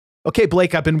Okay,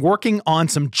 Blake, I've been working on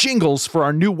some jingles for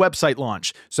our new website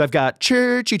launch. So I've got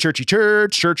churchy church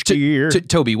gear.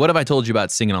 Toby, what have I told you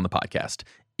about singing on the podcast?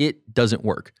 It doesn't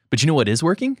work. But you know what is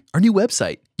working? Our new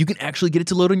website. You can actually get it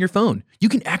to load on your phone. You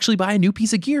can actually buy a new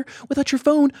piece of gear without your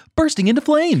phone bursting into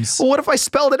flames. Well, what if I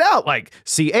spelled it out like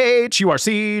CHURCGER?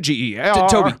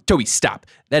 Toby, stop.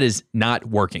 That is not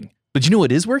working. But you know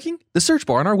what is working? The search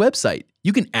bar on our website.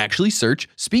 You can actually search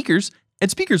speakers and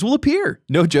speakers will appear.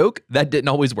 No joke, that didn't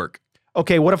always work.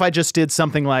 Okay, what if I just did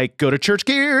something like go to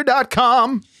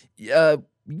churchgear.com? You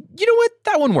know what?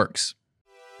 That one works.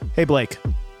 Hey, Blake,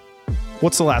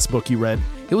 what's the last book you read?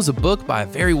 It was a book by a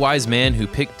very wise man who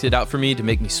picked it out for me to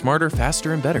make me smarter,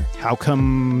 faster, and better. How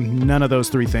come none of those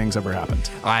three things ever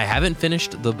happened? I haven't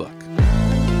finished the book.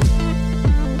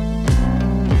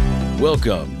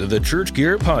 Welcome to the Church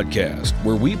Gear Podcast,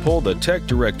 where we pull the tech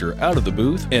director out of the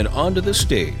booth and onto the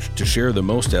stage to share the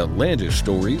most outlandish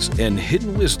stories and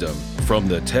hidden wisdom from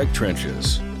the tech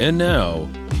trenches. And now,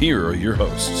 here are your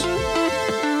hosts.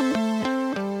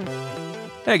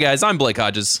 Hey guys, I'm Blake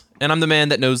Hodges, and I'm the man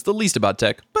that knows the least about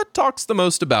tech, but talks the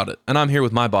most about it. And I'm here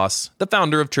with my boss, the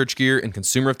founder of Church Gear and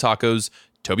consumer of tacos,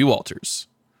 Toby Walters.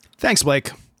 Thanks, Blake.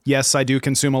 Yes, I do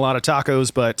consume a lot of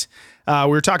tacos, but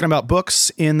we were talking about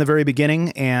books in the very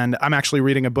beginning, and I'm actually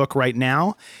reading a book right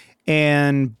now.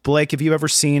 And Blake, have you ever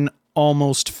seen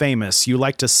Almost Famous? You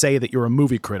like to say that you're a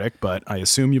movie critic, but I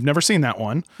assume you've never seen that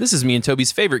one. This is me and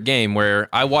Toby's favorite game, where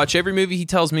I watch every movie he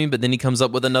tells me, but then he comes up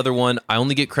with another one. I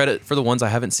only get credit for the ones I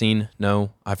haven't seen.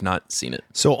 No, I've not seen it.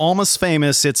 So Almost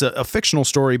Famous, it's a fictional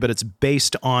story, but it's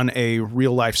based on a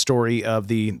real life story of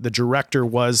the director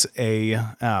was a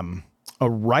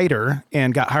writer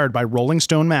and got hired by Rolling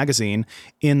Stone magazine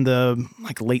in the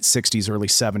late 60s, early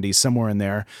 70s, somewhere in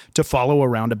there, to follow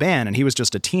around a band. And he was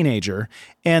just a teenager.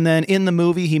 And then in the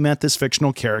movie, he met this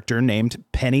fictional character named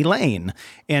Penny Lane.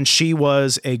 And she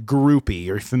was a groupie.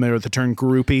 Are you familiar with the term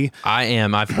groupie? I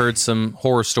am. I've heard some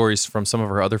horror stories from some of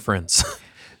her other friends.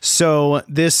 So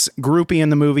this groupie in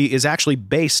the movie is actually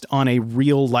based on a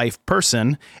real life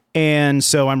person. And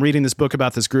so I'm reading this book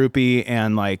about this groupie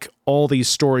and all these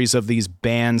stories of these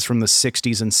bands from the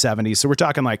 60s and 70s. So we're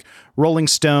talking like Rolling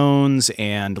Stones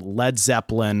and Led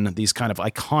Zeppelin, these kind of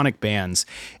iconic bands.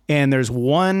 And there's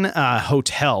one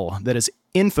hotel that is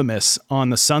infamous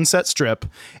on the Sunset Strip,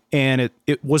 and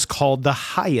it was called the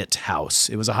Hyatt House.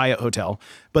 It was a Hyatt hotel,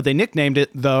 but they nicknamed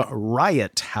it the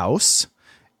Riot House.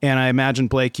 And I imagine,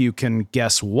 Blake, you can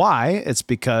guess why. It's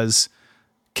because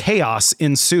chaos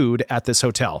ensued at this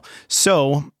hotel.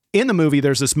 So in the movie,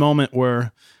 there's this moment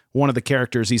where one of the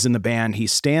characters, he's in the band, he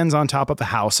stands on top of the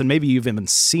house, and maybe you've even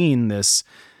seen this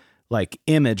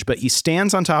image, but he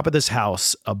stands on top of this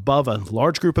house above a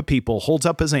large group of people, holds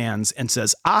up his hands and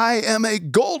says, "I am a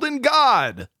golden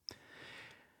god."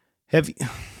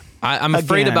 I'm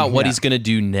afraid about what he's going to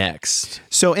do next.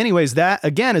 So anyways, that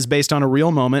again is based on a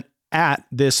real moment at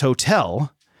this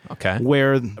hotel, okay,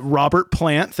 where Robert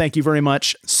Plant, thank you very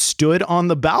much, stood on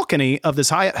the balcony of this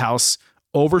Hyatt House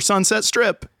over Sunset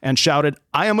Strip and shouted,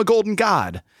 "I am a golden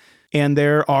god." And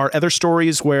there are other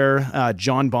stories where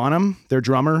John Bonham, their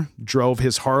drummer, drove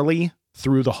his Harley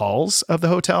through the halls of the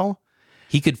hotel.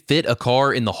 He could fit a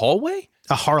car in the hallway?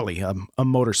 A Harley, a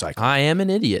motorcycle. I am an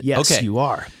idiot. Yes, okay. You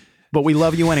are. But we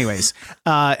love you anyways.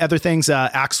 Other things,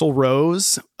 Axl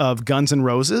Rose of Guns N'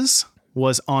 Roses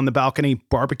was on the balcony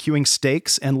barbecuing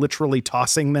steaks and literally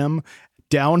tossing them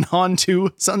down onto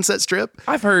Sunset Strip.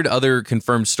 I've heard other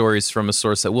confirmed stories from a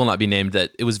source that will not be named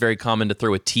that it was very common to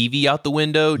throw a TV out the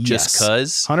window just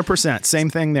because. 100%. Same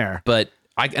thing there. But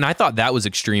I thought that was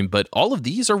extreme, but all of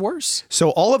these are worse. So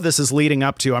all of this is leading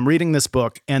up to, I'm reading this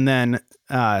book, and then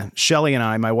Shelly and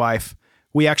I, my wife,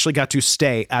 we actually got to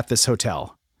stay at this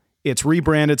hotel. It's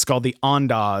rebranded. It's called the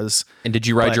Andaz. And did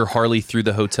you ride your Harley through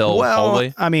the hotel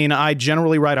hallway? I mean, I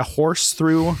generally ride a horse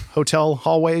through hotel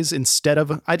hallways instead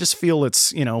of, I just feel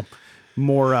it's,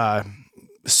 more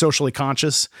socially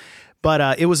conscious.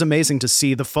 But it was amazing to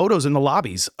see the photos in the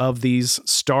lobbies of these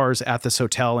stars at this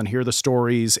hotel and hear the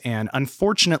stories. And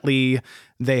unfortunately,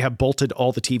 they have bolted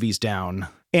all the TVs down.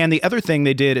 And the other thing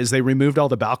they did is they removed all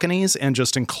the balconies and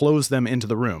just enclosed them into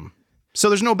the room. So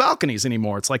there's no balconies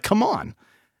anymore. It's like, come on.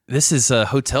 This is a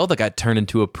hotel that got turned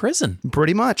into a prison.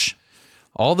 Pretty much.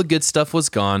 All the good stuff was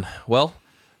gone. Well,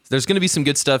 there's going to be some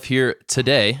good stuff here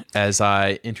today as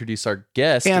I introduce our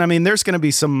guest. And I mean, there's going to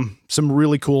be some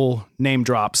really cool name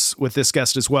drops with this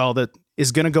guest as well that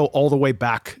is going to go all the way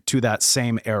back to that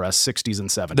same era, 60s and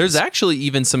 70s. There's actually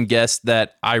even some guests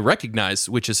that I recognize,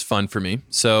 which is fun for me.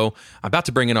 So I'm about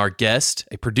to bring in our guest,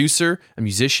 a producer, a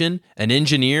musician, an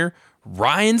engineer,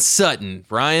 Ryan Sutton.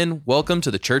 Ryan, welcome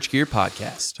to the Church Gear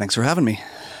Podcast. Thanks for having me.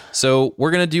 So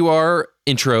we're going to do our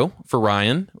intro for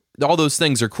Ryan. All those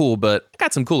things are cool, but I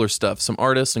got some cooler stuff. Some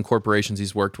artists and corporations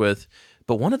he's worked with.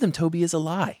 But one of them, Toby, is a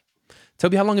lie.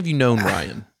 Toby, how long have you known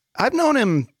Ryan? I've known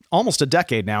him almost a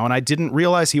decade now, and I didn't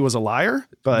realize he was a liar.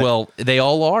 But well, they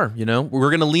all are, you know.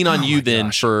 We're going to lean on you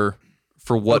then for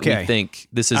what we think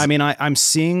this is. I mean, I'm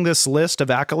seeing this list of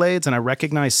accolades, and I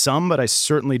recognize some, but I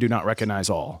certainly do not recognize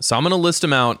all. So I'm going to list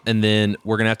them out, and then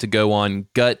we're going to have to go on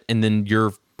gut and then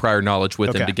your prior knowledge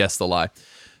with him to guess the lie.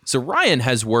 So Ryan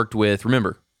has worked with,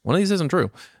 remember, one of these isn't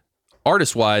true.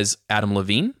 Artist-wise, Adam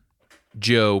Levine,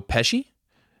 Joe Pesci,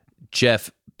 Jeff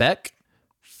Beck,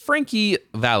 Frankie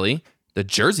Valli, the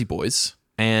Jersey Boys,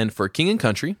 and for King and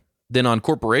Country. Then on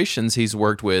corporations, he's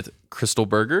worked with Crystal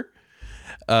Burger,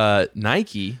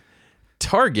 Nike,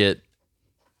 Target,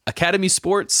 Academy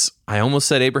Sports. I almost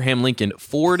said Abraham Lincoln,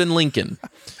 Ford and Lincoln.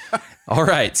 All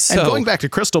right. So and going back to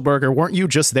Crystal Burger, weren't you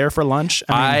just there for lunch?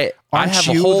 I have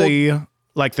you a whole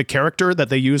the character that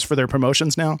they use for their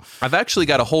promotions now? I've actually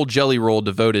got a whole jelly roll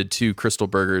devoted to Crystal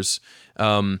Burgers.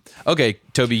 Okay,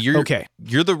 Toby, you're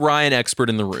the Ryan expert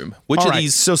in the room. Which All of right,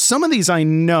 these? So some of these I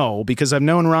know because I've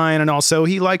known Ryan, and also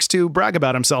he likes to brag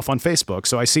about himself on Facebook.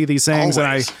 So I see these things,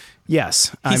 Always.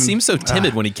 He seemed so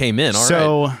timid when he came in.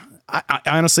 All right. I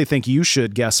honestly think you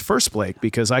should guess first, Blake,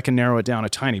 because I can narrow it down a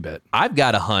tiny bit. I've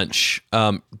got a hunch.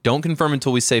 Don't confirm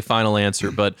until we say final answer,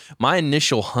 but my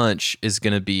initial hunch is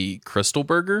going to be Crystal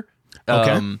Burger.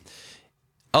 Okay.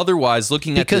 Otherwise,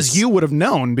 looking at this, because you would have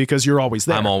known because you're always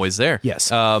there. I'm always there.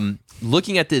 Yes.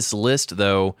 Looking at this list,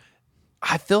 though,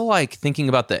 I feel like thinking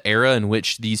about the era in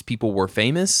which these people were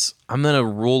famous, I'm going to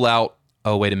rule out.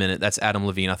 Oh, wait a minute. That's Adam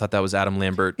Levine. I thought that was Adam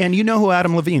Lambert. And you know who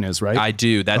Adam Levine is, right? I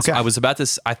do. That's. Okay. I was about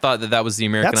to. I thought that was the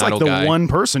American That's like Idol the guy. one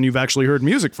person you've actually heard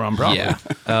music from, probably.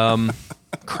 Yeah.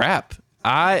 Crap.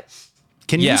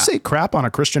 Can you say crap on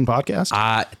a Christian podcast?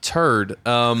 Turd.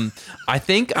 I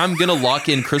think I'm gonna lock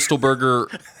in Crystal Burger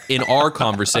in our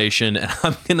conversation, and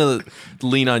I'm gonna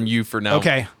lean on you for now.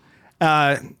 Okay.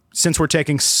 Since we're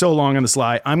taking so long on this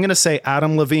lie, I'm gonna say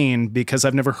Adam Levine because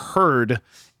I've never heard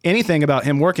anything about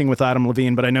him working with Adam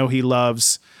Levine, but I know he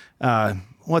loves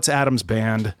what's Adam's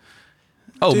band?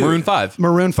 Oh, Maroon 5.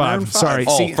 Maroon 5. Sorry.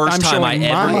 Oh, See, first I'm time I showing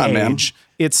ever my man. age.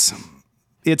 It's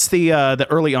the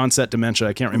early onset dementia.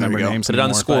 I can't remember There you go. names Put it on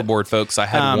the anymore, scoreboard, folks. I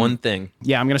had one thing. but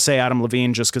yeah, I'm gonna say Adam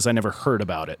Levine just because I never heard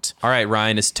about it. All right,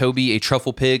 Ryan. Is Toby a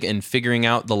truffle pig and figuring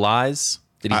out the lies?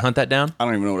 Did he hunt that down? I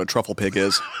don't even know what a truffle pig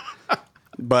is.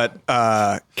 But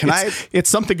It's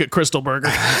something at Crystal Burger.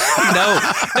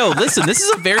 No. Listen, this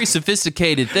is a very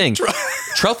sophisticated thing.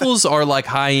 Truffles are like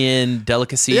high-end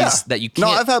delicacies that you can't.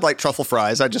 No, I've had like truffle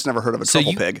fries. I just never heard of a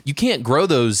truffle pig. You can't grow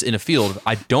those in a field.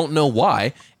 I don't know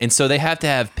why. And so they have to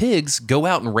have pigs go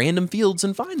out in random fields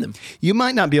and find them. You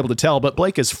might not be able to tell, but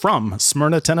Blake is from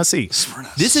Smyrna, Tennessee.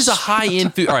 This is a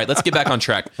high-end food. All right, let's get back on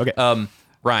track. Okay.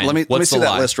 Ryan, Let me what's see the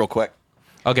that lie? list real quick.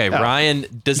 Okay, Ryan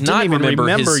does not didn't even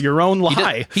remember his, your own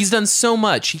lie. He's done so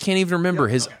much, he can't even remember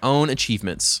his own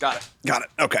achievements. Got it.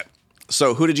 Okay.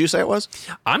 So who did you say it was?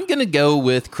 I'm going to go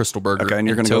with Crystal Burger. Okay, and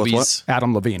you're gonna go with what?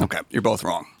 Adam Levine. Okay, you're both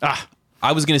wrong.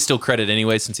 I was going to steal credit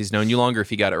anyway since he's known you longer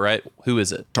if he got it right. Who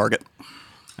is it? Target.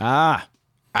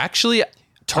 Actually,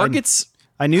 Target's...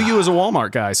 I knew you as a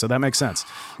Walmart guy, so that makes sense.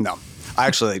 No, I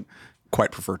actually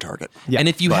quite prefer Target. Yeah, and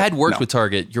if you had worked no. with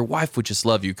Target, your wife would just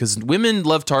love you because women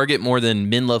love Target more than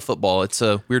men love football. It's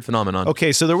a weird phenomenon.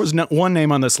 Okay, so there was one name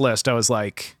on this list. I was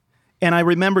like, and I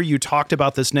remember you talked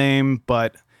about this name,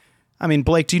 but I mean,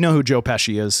 Blake, do you know who Joe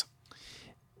Pesci is?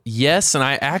 Yes, and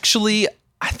I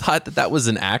thought that was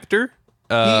an actor.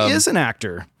 He is an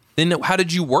actor. Then how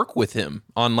did you work with him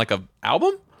on like a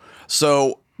album?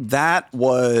 So that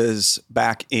was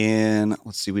back in,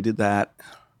 let's see, we did that.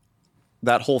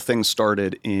 That whole thing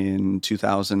started in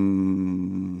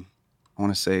 2000, I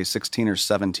want to say 16 or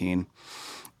 17.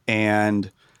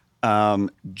 And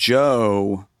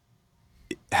Joe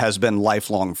has been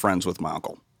lifelong friends with my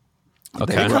uncle.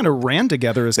 Okay. They kind of ran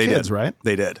together as kids, did. right?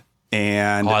 They did.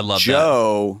 And I love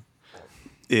Joe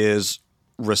is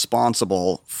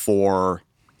responsible for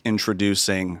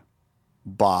introducing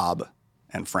Bob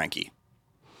and Frankie.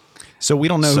 So we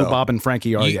don't know who So- Bob and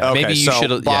Frankie are yet. Maybe you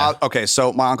should- Bob. Okay,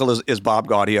 so my uncle is Bob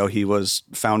Gaudio. He was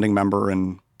founding member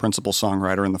and principal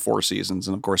songwriter in the Four Seasons,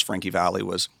 and of course Frankie Valli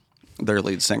was their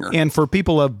lead singer. And for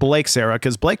people of Blake's era,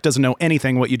 because Blake doesn't know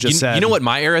anything what you just said. You know what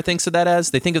my era thinks of that as?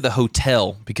 They think of the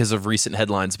hotel because of recent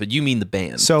headlines, but you mean the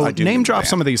band. So I do name mean drop the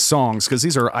some of these songs because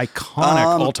these are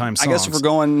iconic all-time songs. I guess if we're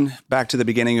going back to the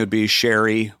beginning, it would be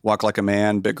Sherry, Walk Like a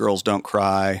Man, Big Girls Don't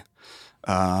Cry,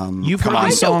 You've heard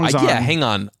these songs on... Yeah, hang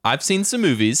on. I've seen some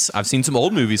movies. I've seen some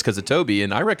old movies because of Toby,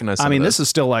 and I recognize some of this is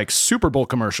still like Super Bowl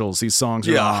commercials these songs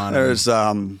are on. There's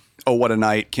Oh, What a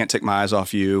Night, Can't Take My Eyes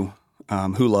Off You,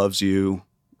 Who Loves You,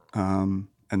 and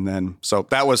then so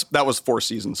that was Four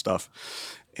Seasons stuff.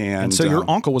 And so your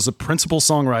uncle was a principal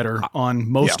songwriter on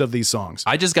most of these songs.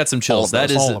 I just got some chills.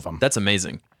 All of them. That's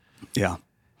amazing. Yeah.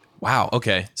 Wow.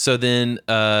 Okay. So then,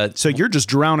 so you're just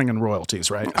drowning in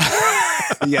royalties, right?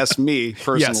 Yes, me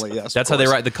personally. Yes. That's how they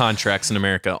write the contracts in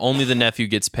America. Only the nephew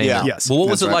gets paid. Yeah. Yes. Well, what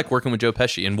was it like working with Joe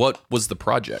Pesci, and what was the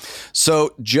project?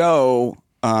 So Joe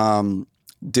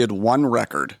did one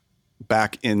record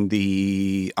back in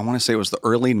I want to say it was the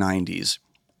early 90s.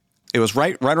 It was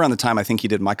right around the time I think he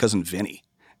did My Cousin Vinny.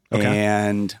 Okay.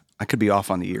 And I could be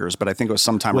off on the years, but I think it was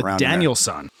sometime with around Daniel's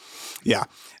son. Yeah.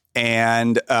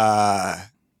 And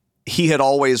he had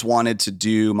always wanted to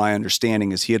do, my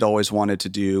understanding is he had always wanted to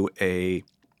do a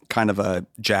kind of a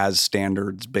jazz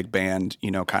standards, big band,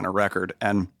 kind of record.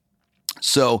 And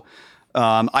so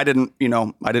I didn't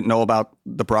know about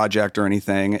the project or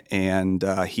anything. And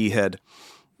he had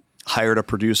hired a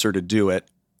producer to do it.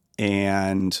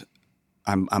 And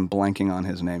I'm blanking on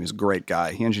his name. He's a great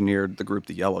guy. He engineered the group,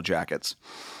 the Yellow Jackets.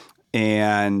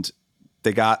 And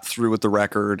they got through with the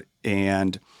record,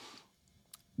 and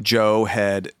Joe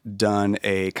had done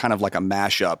a kind of like a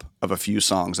mashup of a few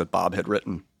songs that Bob had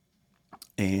written.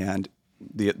 And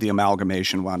the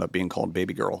amalgamation wound up being called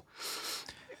Baby Girl.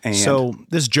 And so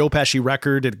this Joe Pesci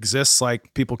record, it exists,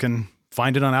 like people can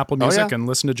find it on Apple Music and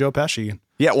listen to Joe Pesci.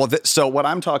 Yeah, well, so what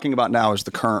I'm talking about now is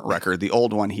the current record. The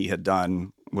old one he had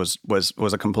done was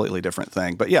a completely different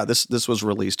thing. But yeah, this was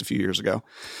released a few years ago.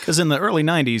 Because in the early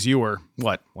 90s, you were,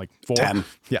 what, like 4? 10.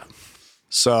 Yeah.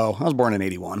 So I was born in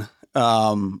 81.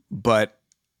 But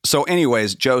so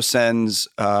anyways, Joe sends,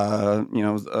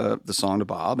 the song to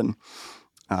Bob,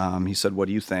 and he said, "What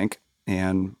do you think?"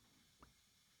 And,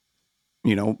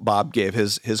 Bob gave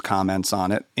his comments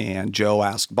on it, and Joe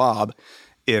asked Bob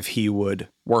if he would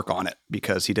work on it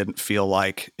because he didn't feel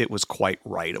like it was quite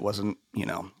right. It wasn't,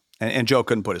 and Joe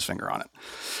couldn't put his finger on it.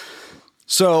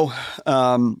 So,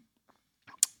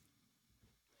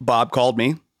 Bob called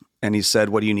me and he said,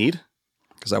 "What do you need?"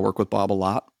 Because I work with Bob a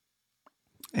lot.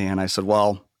 And I said,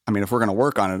 "Well, if we're going to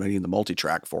work on it, I need the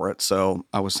multi-track for it." So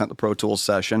I was sent the Pro Tools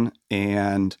session,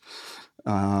 and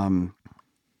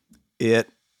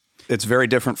it's very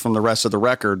different from the rest of the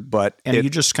record, but you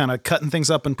just kind of cutting things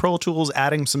up in Pro Tools,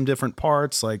 adding some different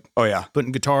parts, like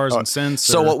putting guitars and synths.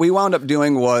 So what we wound up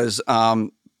doing was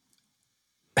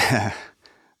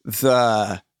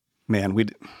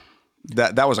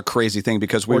that was a crazy thing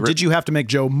because did you have to make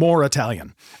Joe more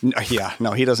Italian?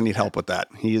 No, he doesn't need help with that.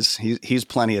 He's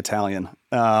plenty Italian,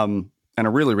 and a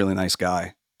really, really nice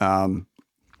guy.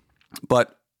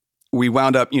 But we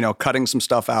wound up, cutting some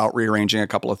stuff out, rearranging a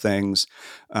couple of things,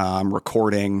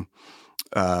 recording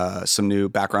some new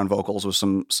background vocals with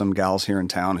some gals here in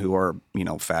town who are,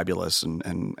 fabulous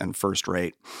and first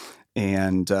rate.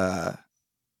 And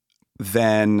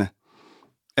then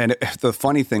the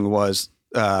funny thing was,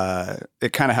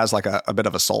 it kind of has like a bit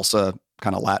of a salsa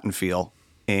kind of Latin feel.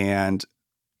 And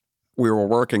we were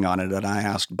working on it, and I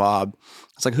asked Bob,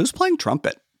 it's like, "Who's playing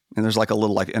trumpet?" And there's like a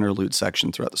little like interlude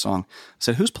section throughout the song. I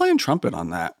said, "Who's playing trumpet on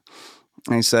that?"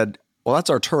 And he said, "Well, that's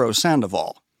Arturo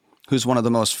Sandoval, who's one of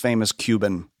the most famous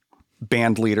Cuban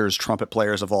band leaders, trumpet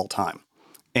players of all time."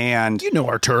 And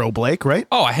Arturo Blake, right?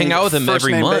 Oh, I hang out with him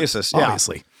every month. Basis,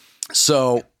 obviously.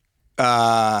 So,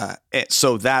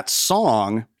 so that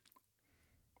song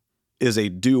is a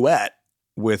duet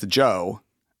with Joe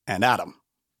and Adam.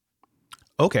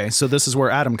 Okay, so this is where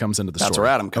Adam comes into the story. That's where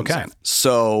Adam comes in.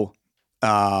 So,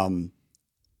 and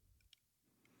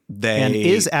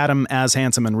is Adam as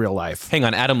handsome in real life? Hang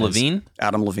on, Adam Levine?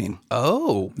 Adam Levine.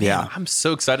 Oh, man, yeah. I'm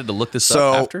so excited to look this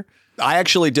up after. I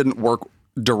actually didn't work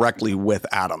directly with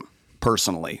Adam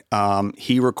personally.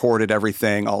 He recorded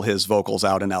everything, all his vocals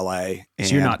out in LA.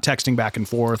 So you're not texting back and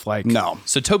forth like... No.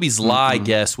 So Toby's lie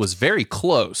guess was very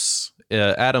close.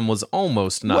 Adam was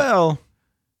almost not. Well,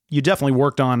 you definitely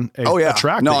worked on a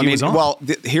track that he was on. Well,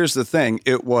 here's the thing.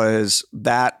 It was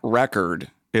that record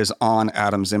is on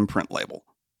Adam's imprint label.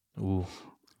 Ooh.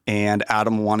 And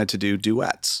Adam wanted to do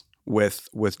duets with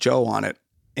Joe on it.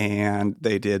 And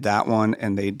they did that one,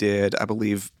 and they did, I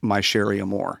believe, My Sherry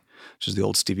Amore, which is the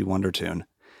old Stevie Wonder tune.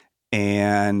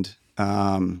 And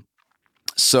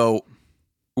so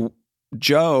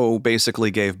Joe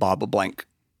basically gave Bob a blank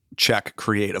check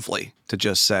creatively to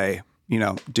just say,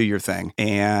 do your thing.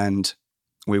 And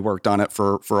we worked on it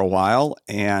for a while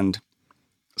and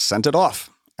sent it off.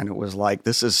 And it was like,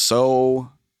 this is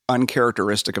so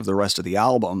uncharacteristic of the rest of the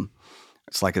album.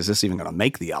 It's like, is this even going to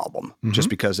make the album? Just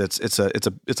because it's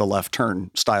a left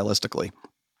turn stylistically.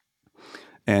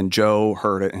 And Joe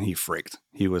heard it and he freaked.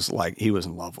 He was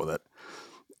in love with it.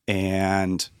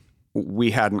 And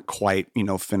we hadn't quite,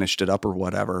 finished it up or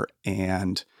whatever.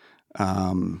 And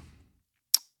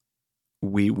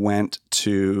we were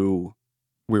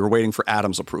waiting for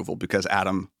Adam's approval because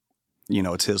Adam,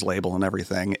 it's his label and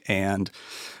everything. And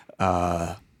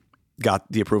got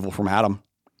the approval from Adam.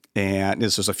 And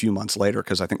this was a few months later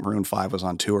because I think Maroon 5 was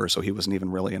on tour. So he wasn't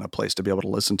even really in a place to be able to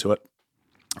listen to it.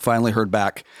 Finally heard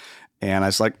back. And I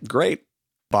was like, great.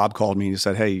 Bob called me and he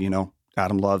said, hey,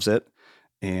 Adam loves it.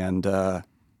 And I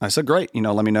said, great.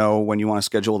 Let me know when you want to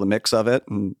schedule the mix of it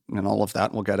and all of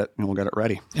that. And we'll get it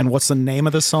ready. And what's the name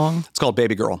of the song? It's called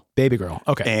Baby Girl. Baby Girl.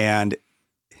 Okay. And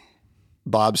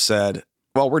Bob said,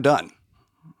 well, we're done.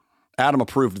 Adam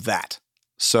approved that.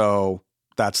 So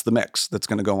that's the mix that's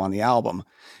going to go on the album.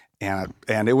 And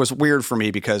it was weird for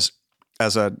me because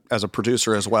as a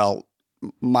producer as well,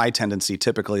 my tendency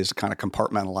typically is to kind of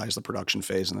compartmentalize the production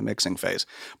phase and the mixing phase.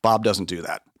 Bob doesn't do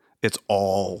that. It's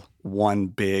all one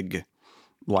big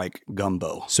like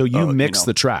gumbo. So you mixed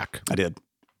the track. I did.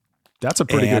 That's a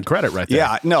pretty good credit right there.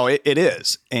 Yeah, no, it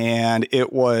is. And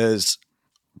it was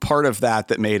part of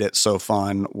that made it so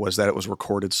fun was that it was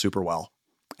recorded super well.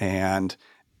 And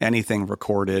anything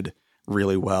recorded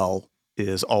really well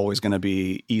is always going to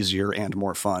be easier and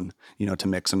more fun, to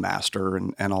mix and master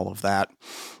and all of that.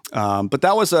 But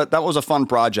that was a fun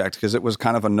project because it was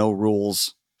kind of a no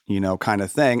rules, kind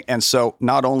of thing. And so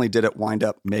not only did it wind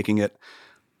up making it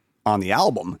on the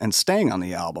album and staying on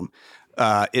the album,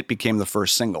 it became the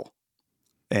first single.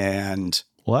 And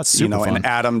well, that's super fun. And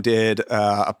Adam did,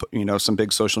 some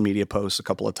big social media posts a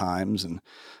couple of times and,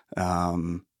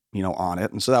 on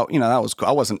it. And so that, that was cool.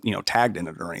 I wasn't, tagged in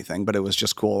it or anything, but it was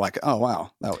just cool. Like, oh,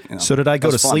 wow. So did I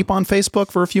go to sleep on Facebook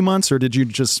for a few months or did you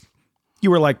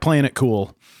were like playing it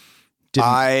cool?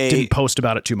 Didn't post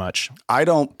about it too much. I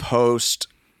don't post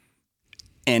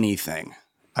anything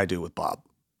I do with Bob.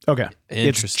 Okay.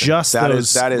 It's just that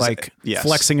is like yes.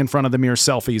 flexing in front of the mirror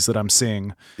selfies that I'm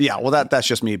seeing. Yeah. Well, that's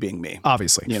just me being me.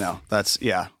 Obviously. I got,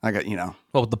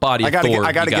 well, with the body of Thor,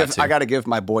 I got to give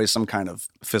my boys some kind of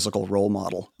physical role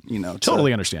model,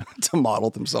 totally understand. To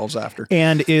model themselves after.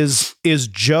 And is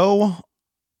Joe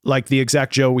like the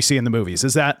exact Joe we see in the movies?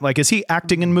 Is that like, is he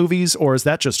acting in movies or is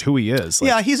that just who he is? Like,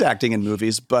 yeah, he's acting in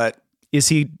movies, but is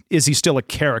he still a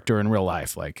character in real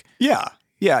life? Like, yeah,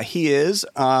 he is.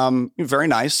 Very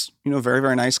nice, very,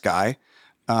 very nice guy.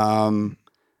 I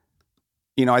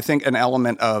think an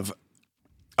element of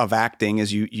acting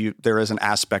is there is an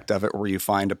aspect of it where you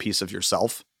find a piece of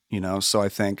yourself, so I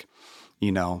think, is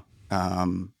he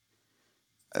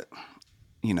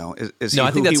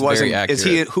I think that's very accurate. Is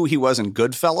he who he was in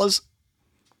Goodfellas?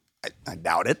 I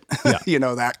doubt it,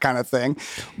 yeah. That kind of thing.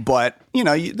 But,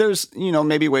 there's,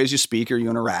 maybe ways you speak or you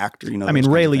interact or, I mean,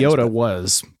 Ray Liotta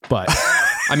was, but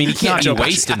I mean, he can't be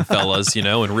wasting fellas,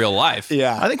 in real life.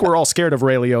 Yeah. I think we're all scared of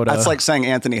Ray Liotta. That's like saying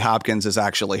Anthony Hopkins is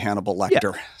actually Hannibal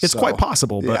Lecter. Yeah, it's quite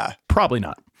possible, but probably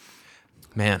not.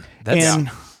 Man,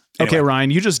 okay, Anyway. Ryan,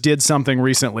 you just did something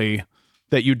recently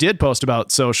that you did post on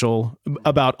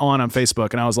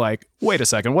Facebook. And I was like, wait a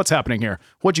second, what's happening here?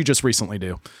 What'd you just recently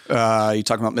do? You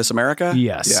talking about Miss America?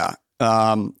 Yes. Yeah.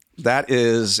 That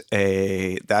is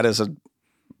a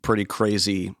pretty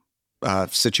crazy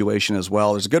situation as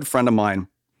well. There's a good friend of mine.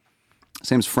 His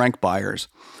name's Frank Byers,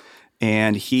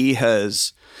 and he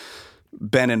has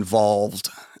been involved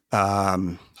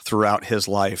throughout his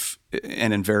life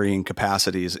and in varying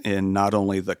capacities in not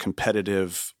only the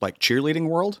competitive like cheerleading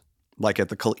world, like at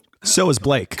the so is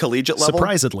Blake collegiate level.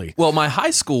 Surprisingly. Well, my high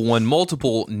school won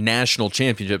multiple national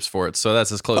championships for it, so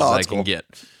that's as close as I can get.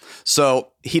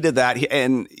 So he did that,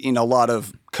 and a lot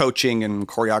of coaching and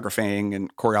choreographing,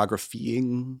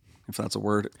 if that's a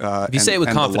word. If you say it with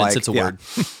confidence, it's a word.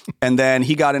 And then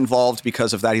he got involved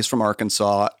because of that. He's from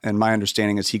Arkansas, and my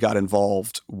understanding is he got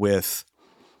involved with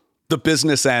the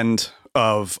business end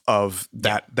of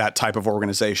that type of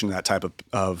organization, that type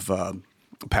of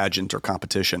pageant or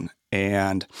competition.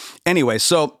 And anyway,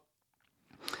 so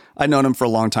I'd known him for a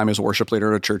long time. He was a worship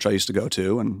leader at a church I used to go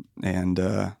to, and he and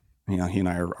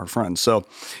I are friends. So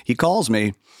he calls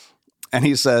me and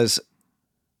he says,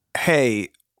 "Hey,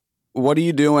 what are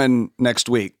you doing next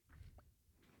week?"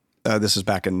 This is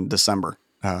back in December,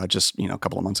 just a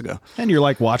couple of months ago. And you're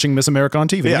like watching Miss America on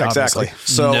TV. Yeah, obviously. exactly.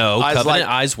 So no, Covenant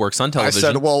Eyes works on television.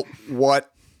 I said, "Well,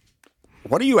 what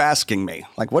are you asking me?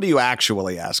 Like, what are you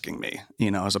actually asking me?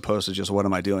 As opposed to just what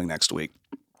am I doing next week?"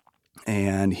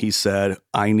 And he said,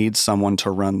 "I need someone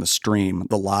to run the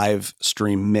live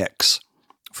stream mix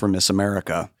for Miss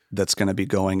America." that's going to be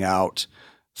going out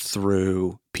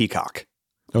through Peacock,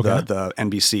 the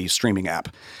NBC streaming app.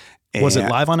 Was it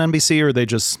live on NBC or they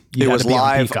just... It was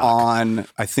live on,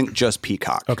 I think, just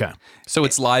Peacock. Okay. So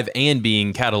it's live and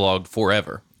being cataloged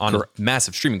forever on a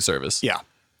massive streaming service. Yeah.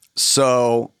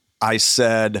 So I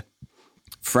said,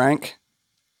 Frank,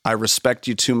 I respect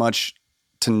you too much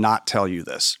to not tell you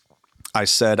this. I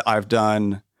said, I've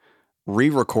done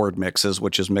re-record mixes,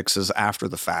 which is mixes after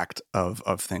the fact of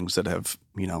things that have,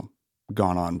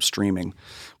 gone on streaming,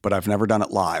 but I've never done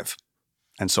it live.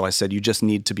 And so I said, you just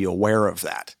need to be aware of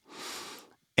that.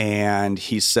 And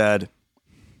he said,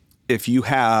 if you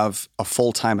have a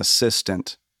full-time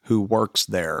assistant who works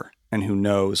there and who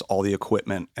knows all the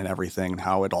equipment and everything,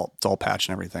 how it's all patched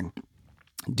and everything,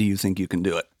 do you think you can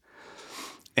do it?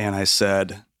 And I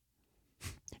said...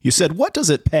 You said, what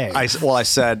does it pay? I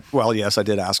said, well, yes, I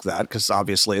did ask that because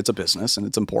obviously it's a business and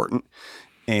it's important.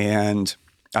 And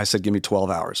I said, give me 12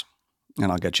 hours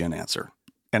and I'll get you an answer.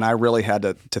 And I really had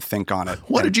to think on it.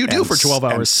 What did you do for 12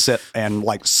 hours? Sit on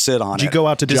it. Did you go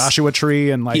out to Joshua Tree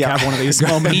and have one of these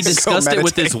moments? He discussed it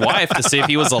with his wife to see if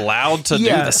he was allowed to do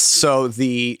this. So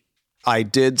I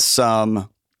did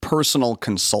some personal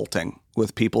consulting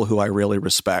with people who I really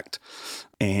respect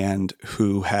and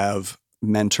who have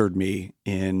mentored me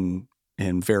in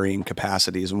varying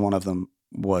capacities. And one of them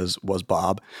was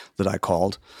Bob that I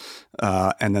called.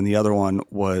 And then the other one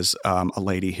was a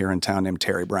lady here in town named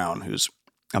Terry Brown, who's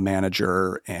a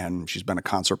manager, and she's been a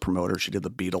concert promoter. She did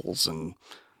the Beatles, and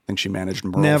I think she managed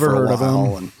Merle Never for a heard while.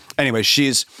 of him. And anyway, she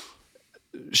was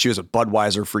at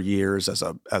Budweiser for years as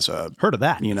a heard of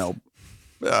that,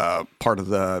 part of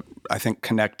the, I think,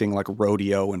 connecting like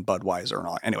rodeo and Budweiser and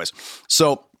all. Anyways,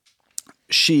 so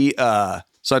she, I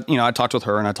talked with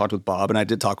her and I talked with Bob and I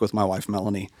did talk with my wife,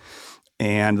 Melanie,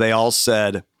 and they all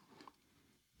said,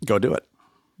 go do it.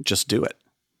 Just do it.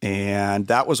 And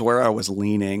that was where I was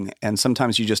leaning. And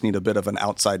sometimes you just need a bit of an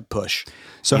outside push.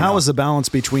 So how was the balance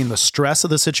between the stress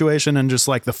of the situation and just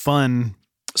like the fun?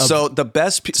 So the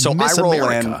best, Miss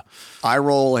America. I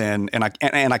roll in and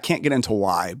I can't get into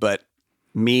why, but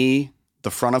me, the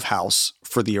front of house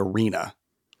for the arena,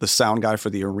 the sound guy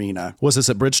for the arena. Was this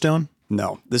at Bridgestone?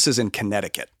 No, this is in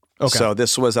Connecticut. Okay. So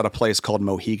this was at a place called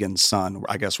Mohegan Sun,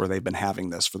 I guess, where they've been having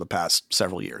this for the past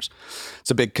several years. It's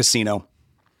a big casino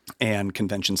and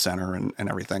convention center and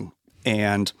everything.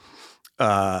 And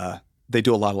they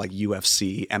do a lot of like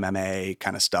UFC, MMA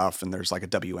kind of stuff. And there's like a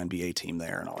WNBA team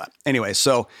there and all that. Anyway,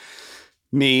 so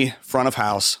me, front of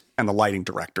house, and the lighting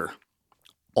director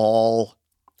all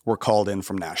were called in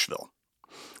from Nashville.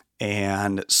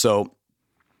 And so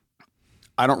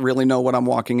I don't really know what I'm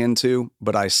walking into,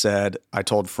 but I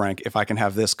told Frank, if I can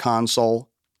have this console,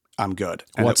 I'm good.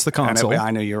 And what's the console?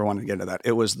 I know you were wanting to get into that.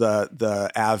 It was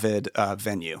the Avid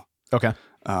venue. Okay.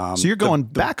 So you're going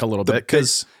back a little bit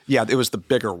because... Yeah, it was the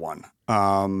bigger one.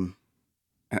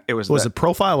 Was it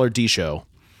Profile or D-Show?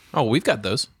 Oh, we've got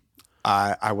those.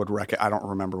 I would I don't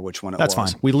remember which one it was.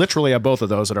 That's fine. We literally have both of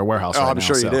those at our warehouse right now. I'm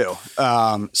sure you do.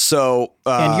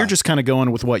 And you're just kind of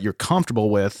going with what you're comfortable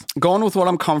with. Going with what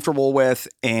I'm comfortable with.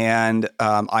 And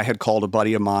I had called a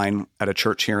buddy of mine at a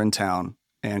church here in town.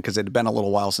 And because it had been a little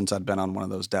while since I'd been on one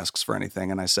of those desks for anything.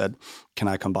 And I said, can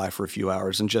I come by for a few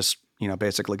hours and just,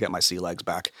 basically get my sea legs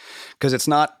back? Because it's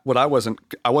not what I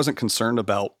wasn't concerned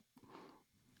about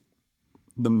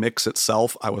the mix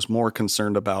itself. I was more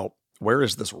concerned about where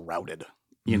is this routed,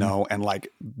 and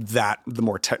like that, the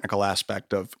more technical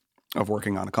aspect of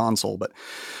working on a console. But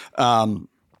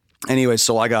anyway,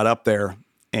 so I got up there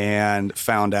and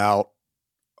found out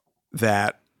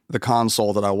that the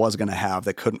console that I was going to have,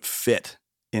 that couldn't fit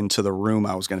into the room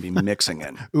I was going to be mixing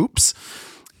in. Oops.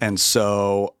 And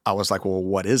so I was like, well,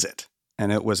 what is it?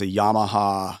 And it was a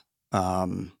Yamaha, I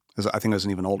think it was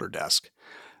an even older desk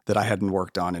that I hadn't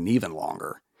worked on in even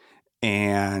longer.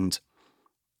 And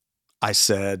I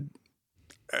said,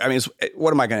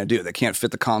 what am I going to do? They can't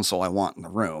fit the console I want in the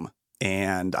room.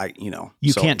 And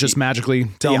you can't just magically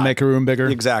tell them make a room bigger.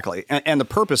 Exactly. And the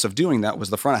purpose of doing that was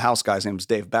the front of house guy's name was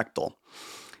Dave Bechtel.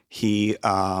 He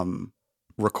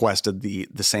requested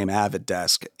the same Avid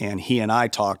desk, and he and I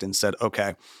talked and said,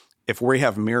 okay, if we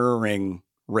have mirroring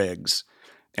rigs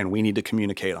and we need to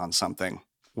communicate on something,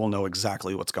 we'll know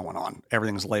exactly what's going on.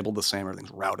 Everything's labeled the same,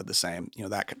 everything's routed the same,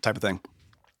 that type of thing.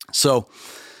 So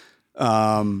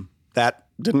that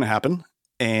didn't happen,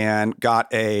 and got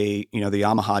the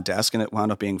Yamaha desk, and it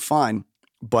wound up being fine.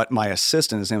 But my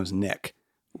assistant, his name was Nick,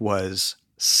 was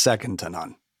second to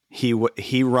none.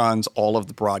 He runs all of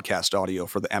the broadcast audio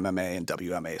for the MMA and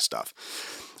WMA stuff,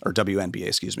 or WNBA,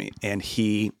 excuse me. And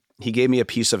he gave me a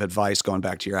piece of advice going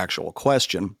back to your actual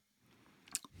question.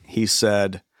 He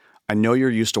said, I know you're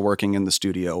used to working in the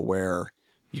studio where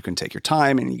you can take your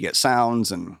time and you get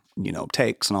sounds and,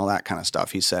 takes and all that kind of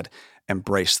stuff. He said,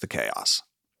 embrace the chaos.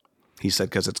 He said,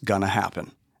 because it's going to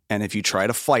happen. And if you try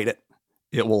to fight it,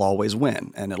 it will always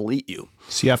win and it'll eat you.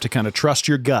 So you have to kind of trust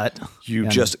your gut. You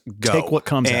just go. Take what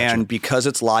comes at you. And because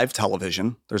it's live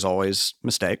television, there's always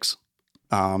mistakes.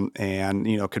 And,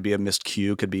 it could be a missed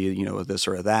cue, could be, this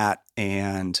or that.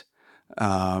 And,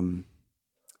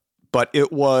 but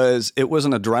it was an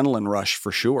adrenaline rush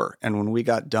for sure. And when we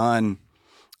got done,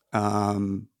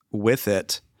 with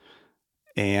it,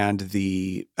 and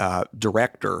the,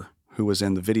 director who was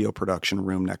in the video production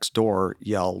room next door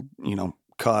yelled,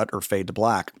 cut or fade to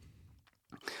black,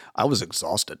 I was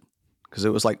exhausted because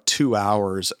it was like 2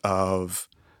 hours of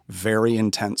very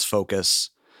intense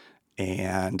focus.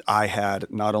 And I had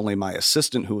not only my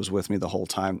assistant who was with me the whole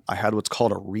time, I had what's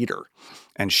called a reader,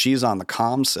 and she's on the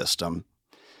comm system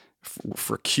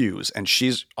for cues. And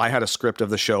I had a script of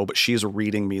the show, but she's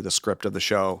reading me the script of the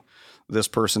show. This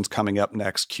person's coming up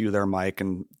next, cue their mic,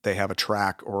 and they have a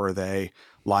track or they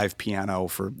live piano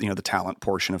for, the talent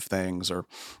portion of things or,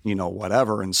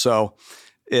 whatever. And so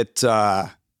it,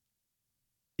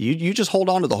 you just hold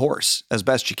on to the horse as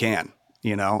best you can,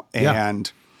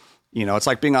 and, it's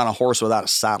like being on a horse without a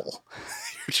saddle.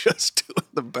 You're just doing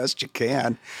the best you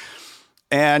can.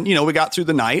 And, we got through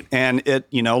the night, and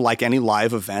it, like any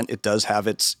live event, it does have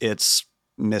its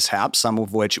mishaps, some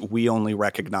of which we only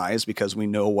recognize because we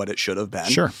know what it should have been.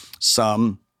 Sure.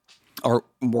 Some are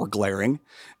more glaring.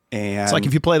 And it's like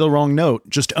if you play the wrong note,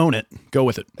 just own it. Go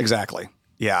with it. Exactly.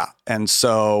 Yeah. And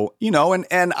so,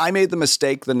 and I made the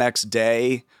mistake the next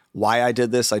day. Why I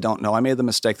did this, I don't know. I made the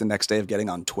mistake the next day of getting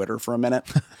on Twitter for a minute.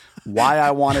 Why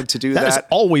I wanted to do that. That is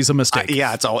always a mistake.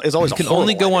 It's always you can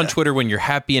only go on Twitter when you're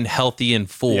happy and healthy and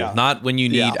full, not when you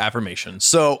need affirmation.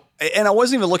 So, and I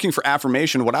wasn't even looking for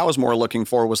affirmation. What I was more looking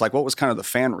for was like, what was kind of the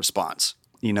fan response,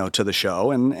 to the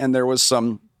show. And there was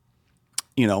some,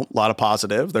 a lot of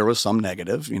positive. There was some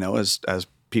negative, as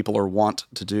people are wont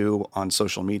to do on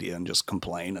social media and just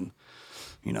complain and,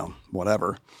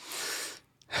 whatever.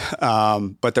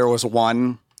 But there was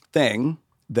one thing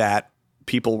that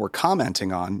people were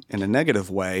commenting on in a negative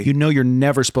way. You're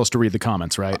never supposed to read the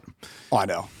comments, right? I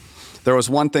know. There was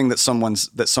one thing that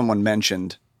someone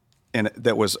mentioned, and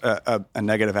that was a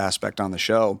negative aspect on the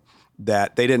show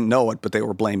that they didn't know it, but they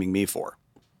were blaming me for.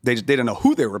 They didn't know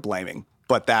who they were blaming,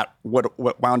 but that what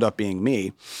wound up being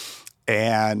me.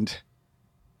 And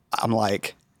I'm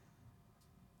like,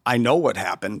 I know what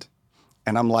happened.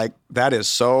 And I'm like, that is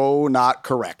so not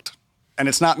correct. And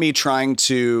it's not me trying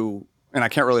to, and I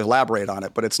can't really elaborate on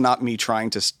it, but it's not me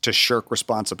trying to shirk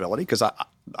responsibility, because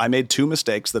I made two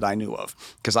mistakes that I knew of,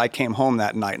 because I came home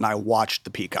that night and I watched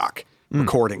the Peacock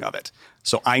recording of it.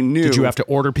 So I knew. Did you have to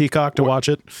order Peacock to watch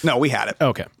it? No, we had it.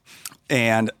 Okay.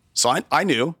 And so I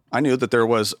knew that there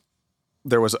was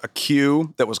a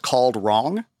cue that was called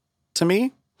wrong to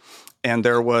me. And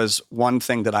there was one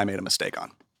thing that I made a mistake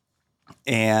on.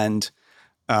 And,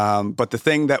 but the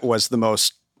thing that was the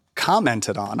most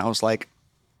commented on, I was like,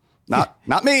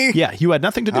 not me. Yeah. You had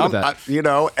nothing to do with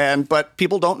that. But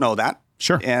people don't know that.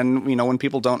 Sure. And, when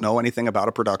people don't know anything about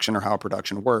a production or how a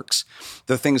production works,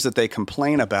 the things that they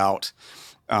complain about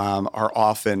are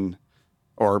often,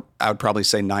 or I would probably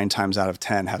say 9 times out of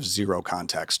 10, have zero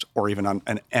context or even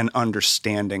an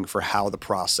understanding for how the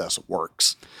process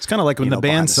works. It's kind of like when the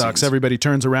band sucks, everybody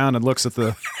turns around and looks at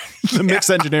the mix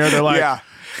engineer. They're like,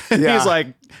 he's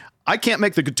like, I can't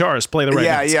make the guitarist play the right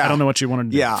notes. I don't know what you want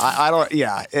to do. Yeah, I don't.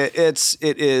 Yeah, it's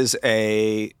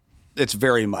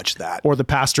very much that. Or the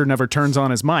pastor never turns on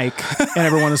his mic, and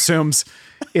everyone assumes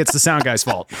it's the sound guy's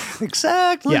fault.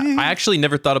 Exactly. Yeah, I actually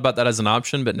never thought about that as an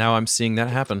option, but now I'm seeing that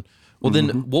happen. Well,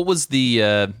 then what was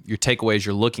your takeaways?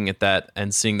 You're looking at that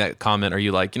and seeing that comment. Are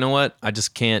you like, you know what? I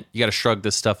just can't. You got to shrug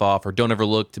this stuff off, or don't ever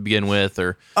look to begin with,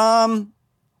 or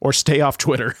stay off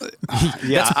Twitter.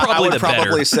 Yeah, that's probably I would the probably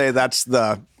better. say that's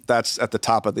at the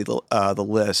top of the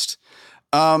list.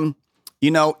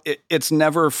 It's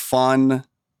never fun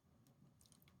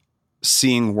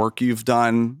seeing work you've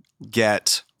done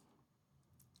get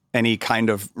any kind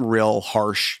of real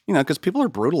harsh, because people are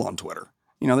brutal on Twitter.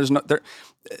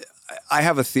 I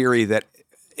have a theory that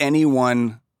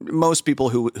most people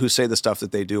who say the stuff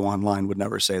that they do online would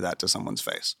never say that to someone's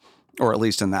face, or at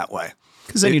least in that way.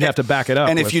 Because then you'd have to back it up.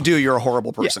 And if you do, you're a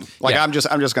horrible person. I'm just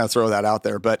going to throw that out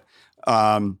there. But,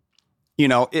 I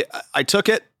took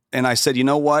it and I said, you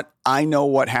know what? I know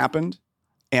what happened,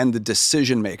 and the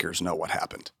decision makers know what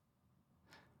happened.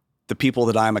 The people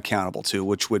that I'm accountable to,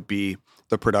 which would be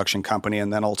the production company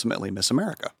and then ultimately Miss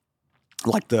America,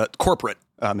 like the corporate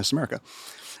Miss America.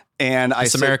 And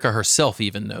Miss America herself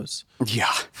even knows.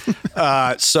 Yeah.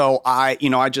 So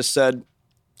I just said,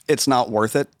 it's not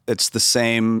worth it. It's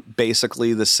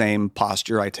basically the same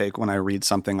posture I take when I read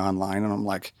something online, and I'm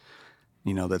like,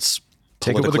 that's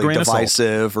politically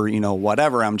divisive or,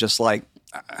 whatever. I'm just like,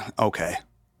 okay.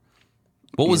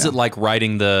 What was it like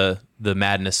writing the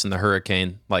madness and the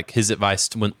hurricane? Like his advice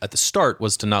at the start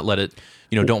was to not let it,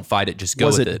 don't fight it, just go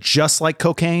with it. Was it just like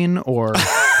cocaine or?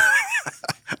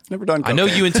 Never done cocaine. I know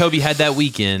you and Toby had that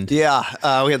weekend.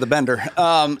 Yeah. We had the bender.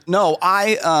 No,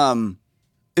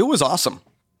 it was awesome.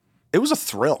 It was a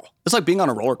thrill. It's like being on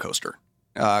a roller coaster,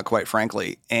 quite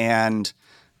frankly. And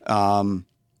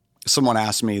someone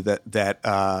asked me that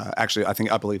actually,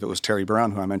 I believe it was Terry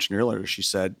Brown, who I mentioned earlier. She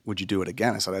said, would you do it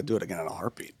again? I said, I'd do it again in a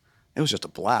heartbeat. It was just a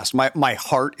blast. My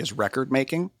heart is record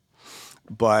making,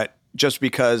 but just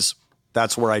because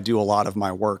that's where I do a lot of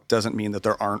my work doesn't mean that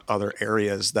there aren't other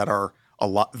areas that are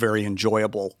very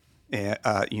enjoyable,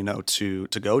 to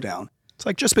go down. It's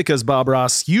like just because Bob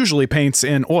Ross usually paints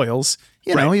in oils,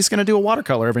 he's going to do a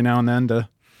watercolor every now and then to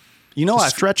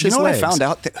stretch his legs. I found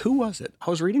out that who was it? I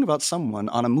was reading about someone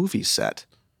on a movie set.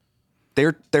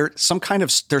 They're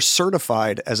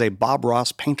certified as a Bob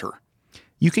Ross painter.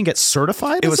 You can get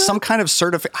certified? It was some kind of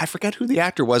I forget who the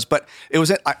actor was, but it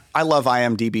was I love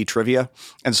IMDb trivia.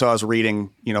 And so I was reading,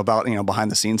 about,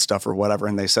 behind the scenes stuff or whatever.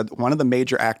 And they said one of the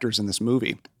major actors in this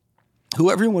movie,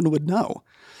 who everyone would know,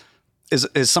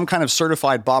 is some kind of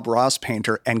certified Bob Ross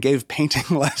painter and gave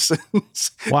painting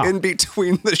lessons in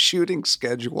between the shooting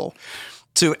schedule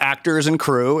to actors and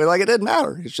crew. Like, it didn't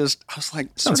matter. It's just, I was like,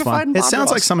 sounds fun. It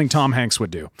sounds like something Tom Hanks would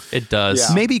do. It does.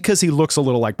 Yeah. Maybe because he looks a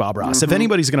little like Bob Ross. Mm-hmm. If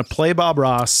anybody's going to play Bob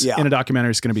Ross in a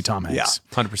documentary, it's going to be Tom Hanks.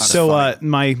 Yeah, 100%. So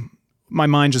my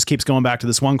mind just keeps going back to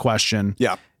this one question.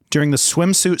 Yeah. During the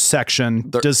swimsuit section,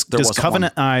 does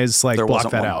Covenant Eyes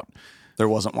block that out? There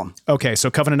wasn't one. Okay,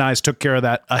 so Covenant Eyes took care of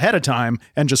that ahead of time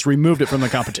and just removed it from the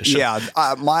competition. Yeah,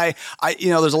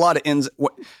 there's a lot of ins.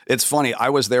 It's funny. I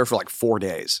was there for like 4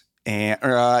 days,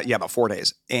 about 4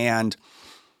 days, and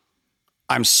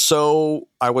I was so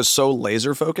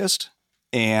laser focused,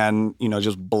 and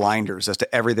just blinders as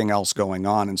to everything else going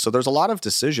on, and so there's a lot of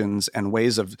decisions and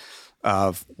ways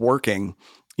of working.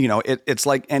 It's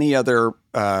like any other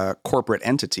corporate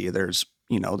entity. There's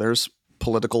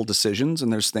political decisions,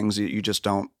 and there's things that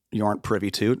you aren't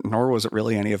privy to, nor was it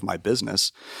really any of my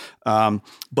business.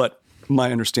 But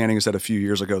my understanding is that a few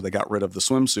years ago, they got rid of the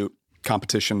swimsuit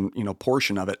competition,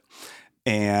 portion of it.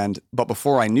 But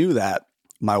before I knew that,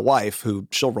 my wife, who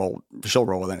she'll roll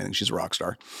with anything, she's a rock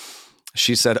star.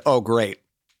 She said, "Oh, great.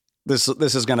 This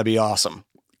is going to be awesome."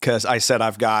 Cause I said,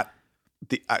 I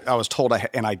was told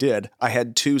I did. I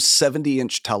had two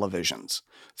 70-inch televisions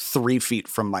 3 feet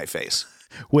from my face.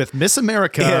 With Miss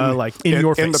America, in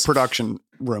your face. In the production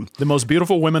room. The most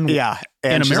beautiful women in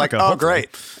and she's America. Like,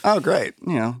 oh, great.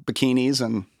 Bikinis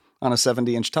and on a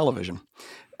 70-inch television.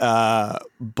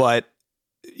 But,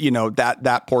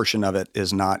 that portion of it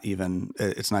is not even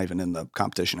in the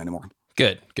competition anymore.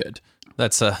 Good.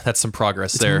 That's some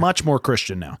progress it's there. Much more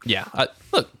Christian now. Yeah.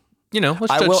 Look,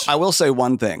 let's I will say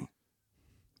one thing.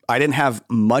 I didn't have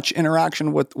much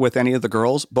interaction with any of the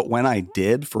girls, but when I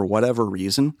did, for whatever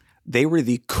reason, they were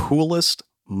the coolest,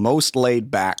 most laid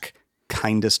back,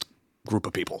 kindest group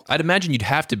of people. I'd imagine you'd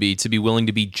have to be willing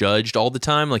to be judged all the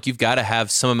time. Like, you've got to have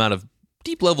some amount of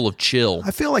deep level of chill. I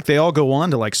feel like they all go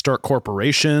on to start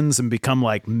corporations and become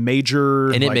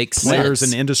major and it makes players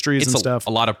sense. in industries and stuff.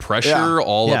 A lot of pressure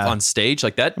all up on stage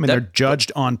like that. They're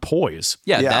judged on poise.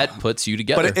 Yeah, that puts you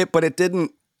together. But it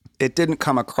didn't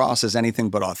come across as anything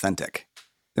but authentic.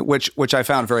 Which I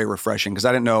found very refreshing, because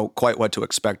I didn't know quite what to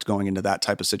expect going into that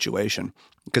type of situation,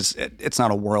 because it's not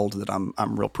a world that I'm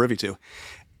real privy to,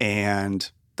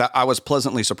 and that I was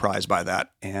pleasantly surprised by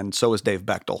that. And so was Dave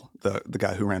Bechtel, the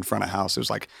guy who ran front of house. It was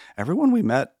like everyone we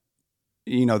met,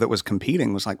 that was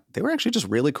competing was like, they were actually just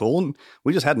really cool, and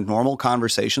we just had normal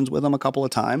conversations with them a couple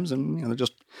of times, and they're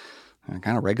just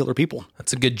kind of regular people.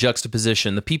 That's a good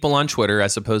juxtaposition. The people on Twitter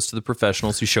as opposed to the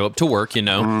professionals who show up to work,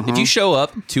 If you show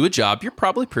up to a job, you're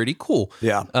probably pretty cool.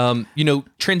 Yeah.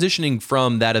 Transitioning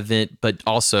from that event, but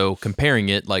also comparing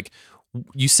it,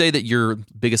 you say that your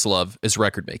biggest love is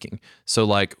record making. So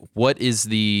what is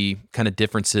the kind of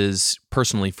differences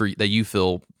personally that you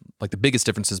feel like the biggest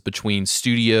differences between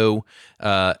studio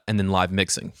and then live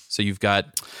mixing? So you've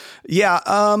got... Yeah.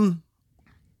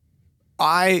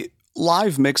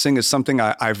 Live mixing is something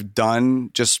I've done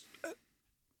just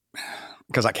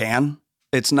because I can.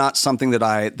 It's not something that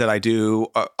I do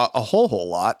a whole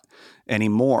lot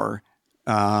anymore.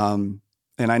 And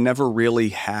I never really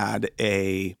had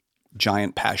a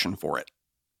giant passion for it.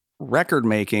 Record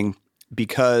making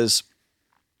because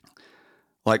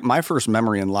like my first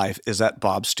memory in life is at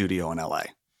Bob's studio in LA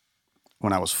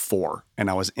when I was 4 and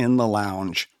I was in the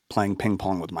lounge playing ping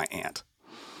pong with my aunt.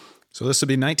 So this would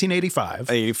be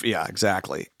 1985. Yeah,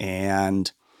 exactly.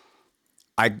 And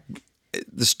I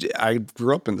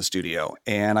grew up in the studio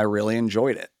and I really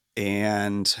enjoyed it.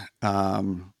 And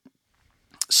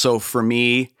so for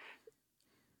me,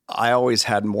 I always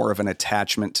had more of an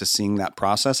attachment to seeing that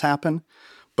process happen.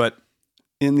 But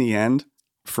in the end,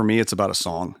 for me, it's about a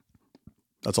song.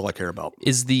 That's all I care about.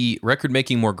 Is the record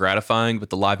making more gratifying, but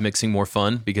the live mixing more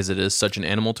fun because it is such an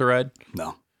animal to ride?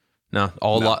 No.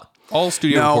 All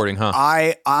studio recording, huh?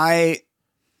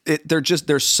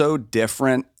 They're so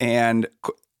different. And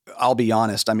I'll be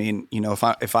honest. I mean,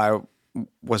 if I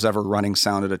was ever running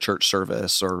sound at a church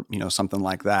service or, something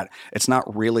like that, it's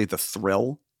not really the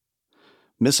thrill.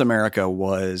 Miss America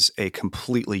was a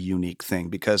completely unique thing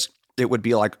because it would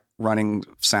be like running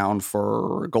sound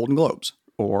for Golden Globes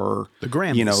or the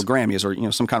Grammys, Grammys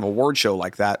or, some kind of award show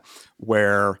like that,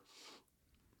 where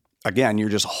again, you're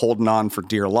just holding on for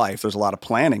dear life. There's a lot of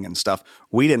planning and stuff.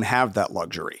 We didn't have that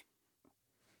luxury.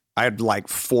 I had like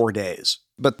 4 days,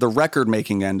 but the record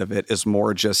making end of it is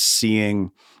more just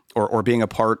seeing or being a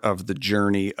part of the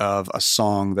journey of a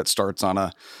song that starts on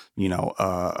a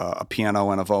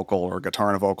piano and a vocal or a guitar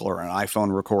and a vocal or an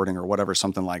iPhone recording or whatever,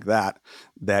 something like that,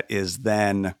 that is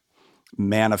then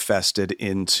manifested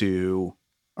into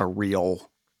a real,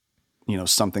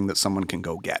 something that someone can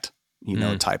go get,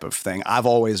 type of thing. I've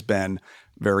always been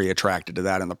very attracted to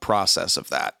that in the process of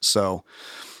that. So,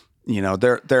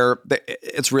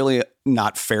 it's really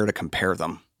not fair to compare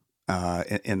them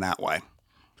in that way.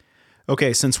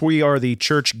 Okay, since we are the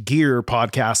Church Gear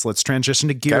podcast, let's transition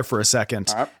to gear for a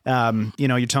second. Right.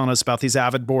 You're telling us about these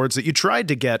Avid boards that you tried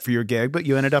to get for your gig, but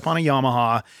you ended up on a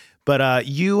Yamaha. But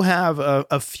you have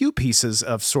a few pieces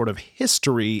of sort of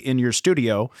history in your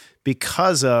studio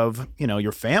because of,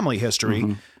 your family history.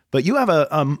 Mm-hmm. But you have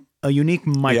a unique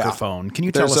microphone. Can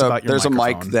you tell us about your microphone?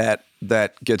 There's a mic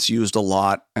that gets used a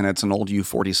lot, and it's an old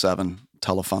U47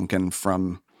 Telefunken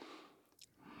from,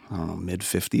 I don't know,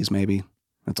 mid-50s maybe.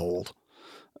 It's old.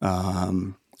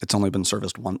 It's only been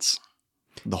serviced once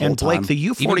the whole time. And Blake, the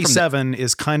U47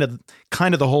 is kind of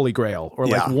the holy grail, or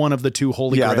like one of the two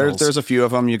holy grails. Yeah, there's a few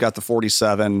of them. You got the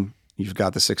 47, you've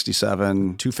got the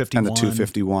 67, 251, and the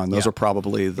 251. Those are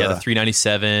probably the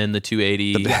 397, the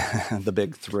 280, the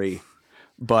big three.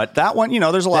 But that one,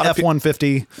 there's a lot of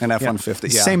F-150 and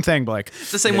F-150. Yeah. Same thing, Blake.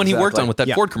 It's the same one he worked on with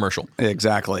that Ford commercial.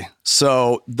 Exactly.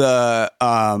 So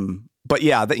but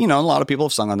yeah, a lot of people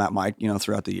have sung on that mic,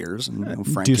 throughout the years. And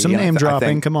Frankie, do some name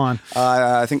dropping. Come on.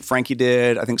 I think Frankie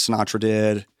did. I think Sinatra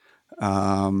did.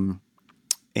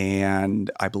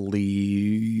 And I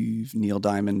believe Neil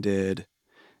Diamond did.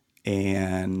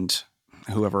 And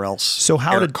whoever else. So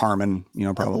how did Carmen,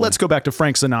 probably. Let's go back to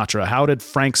Frank Sinatra. How did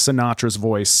Frank Sinatra's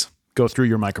voice go through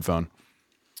your microphone?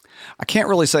 I can't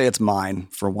really say it's mine,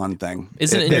 for one thing.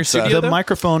 Is it in your studio? The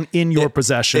microphone in your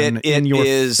possession, in your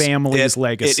family's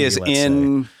legacy.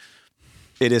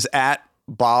 It is at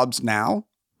Bob's now,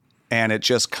 and it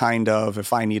just kind of,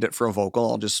 if I need it for a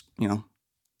vocal, I'll just,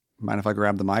 mind if I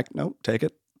grab the mic? Nope, take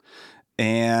it.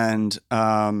 And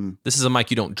this is a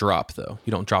mic you don't drop, though.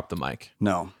 You don't drop the mic.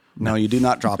 No, you do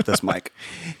not drop this mic.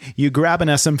 You grab an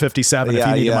SM57 if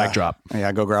you need a mic drop.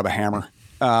 Yeah, go grab a hammer.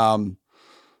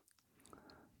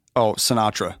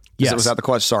 Sinatra. Yes. Was that the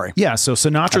question? Sorry. Yeah. So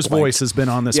Sinatra's voice has been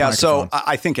on this microphone. So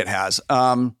I think it has. Back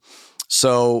in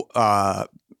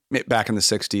the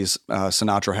 60s,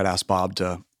 Sinatra had asked Bob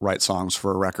to write songs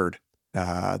for a record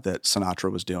that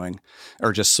Sinatra was doing,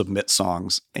 or just submit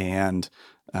songs. And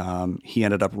he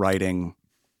ended up writing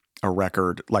a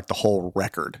record, like the whole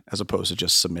record, as opposed to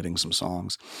just submitting some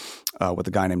songs with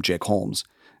a guy named Jake Holmes.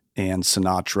 And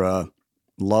Sinatra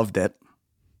loved it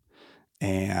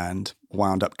and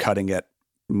wound up cutting it.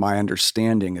 My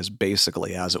understanding is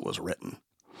basically as it was written.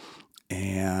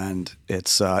 And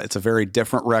it's a very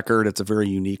different record. It's a very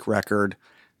unique record.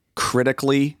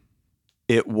 Critically,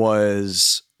 it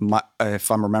was, if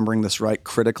I'm remembering this right,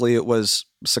 critically it was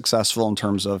successful in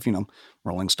terms of,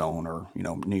 Rolling Stone or,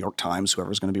 New York Times,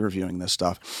 whoever's going to be reviewing this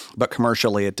stuff. But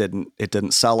commercially, it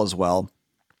didn't sell as well,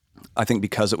 I think,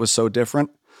 because it was so different.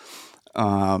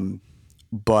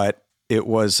 But it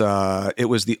was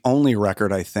the only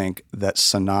record, I think, that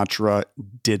Sinatra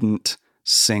didn't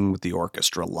sing with the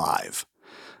orchestra live.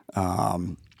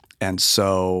 And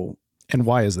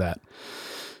why is that?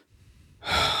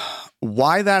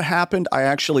 Why that happened, I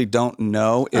actually don't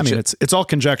know. It's all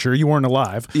conjecture. You weren't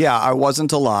alive. Yeah, I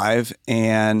wasn't alive.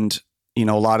 And, a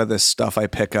lot of this stuff I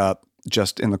pick up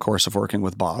just in the course of working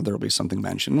with Bob, there'll be something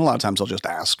mentioned. A lot of times I'll just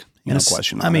ask a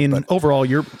question. I mean, overall,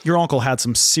 your uncle had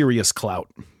some serious clout.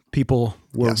 People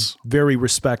were very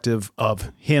respective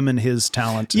of him and his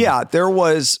talent. Yeah, there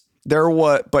was,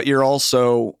 but you're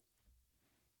also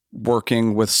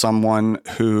working with someone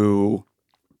who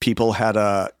people had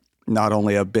not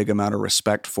only a big amount of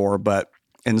respect for, but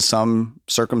in some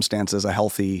circumstances, a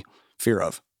healthy fear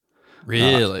of.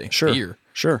 Really? Sure.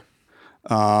 Sure.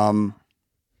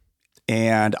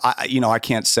 And I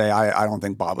can't say, I don't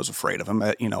think Bob was afraid of him,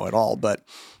 at all, but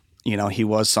he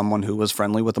was someone who was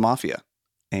friendly with the mafia,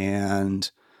 and,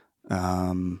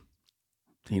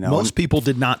 most people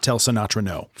did not tell Sinatra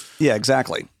no. Yeah,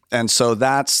 exactly. And so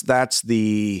that's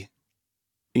the,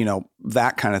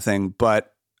 that kind of thing.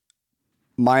 But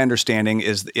my understanding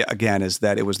is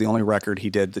that it was the only record he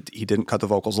did that he didn't cut the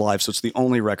vocals live. So it's the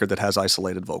only record that has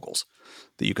isolated vocals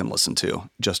that you can listen to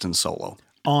just in solo.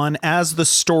 On As the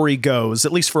Story Goes,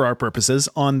 at least for our purposes,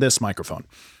 on this microphone.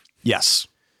 Yes.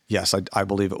 I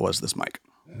believe it was this mic.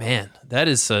 Man, that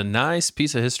is a nice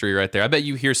piece of history right there. I bet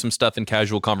you hear some stuff in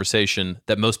casual conversation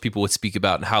that most people would speak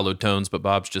about in hallowed tones, but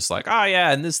Bob's just like, oh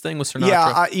yeah, and this thing was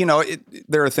Sinatra. Yeah,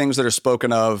 there are things that are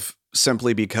spoken of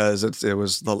simply because it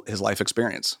was his life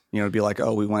experience. It'd be like,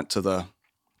 oh, we went to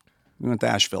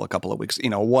Asheville a couple of weeks,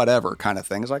 whatever kind of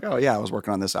thing. It's like, oh yeah, I was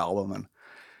working on this album,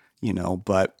 and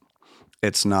but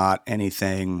it's not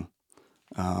anything,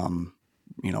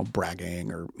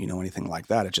 bragging or, anything like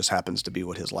that. It just happens to be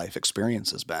what his life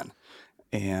experience has been.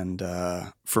 And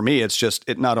for me, it's just,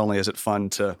 not only is it fun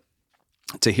to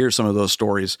hear some of those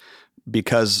stories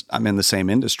because I'm in the same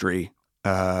industry,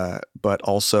 but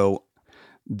also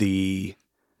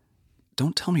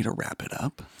don't tell me to wrap it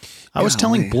up. I was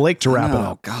telling Blake to wrap it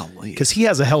up. Golly. Because he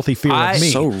has a healthy fear of me.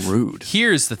 So rude.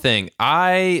 Here's the thing.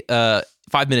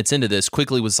 5 minutes into this,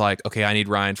 quickly was like, okay, I need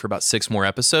Ryan for about 6 more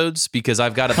episodes because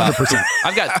I've got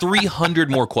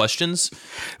 300 more questions.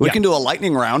 We can do a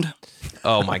lightning round.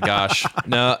 Oh my gosh.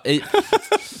 No.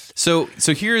 So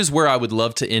here's where I would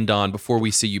love to end on before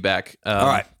we see you back. All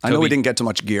right. I know we didn't get to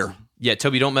much gear. Yeah,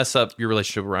 Toby, don't mess up your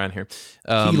relationship with Ryan here.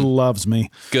 He loves me.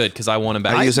 Good, because I want him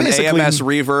back. I use an AMS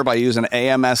reverb. I use an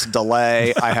AMS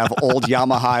delay. I have old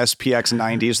Yamaha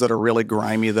SPX90s that are really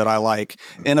grimy that I like.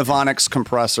 Inovonics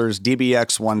compressors,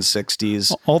 DBX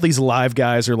 160s. All these live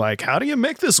guys are like, how do you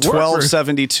make this work?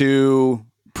 1272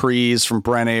 pre's from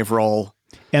Brent Averill.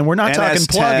 And we're not talking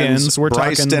plugins. We're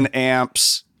Bryston talking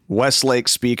amps, Westlake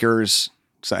speakers.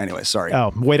 So anyway, sorry.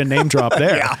 Oh, way to name drop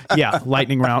there. Yeah,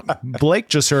 lightning round. Blake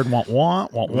just heard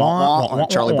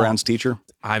Charlie Brown's teacher.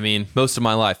 I mean, most of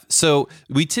my life. So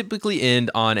we typically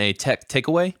end on a tech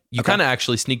takeaway. You kind of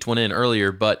actually sneaked one in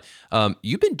earlier, but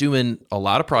you've been doing a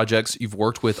lot of projects. You've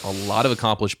worked with a lot of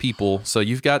accomplished people. So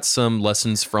you've got some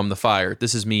lessons from the fire.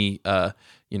 This is me,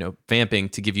 vamping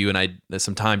to give you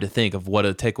some time to think of what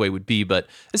a takeaway would be. But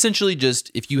essentially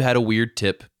just if you had a weird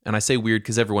tip, and I say weird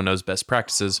because everyone knows best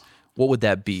practices, what would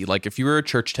that be? Like if you were a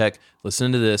church tech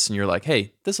listening to this and you're like,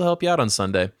 hey, this will help you out on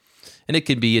Sunday. And it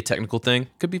could be a technical thing,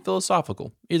 could be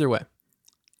philosophical, either way.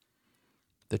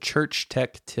 The church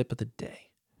tech tip of the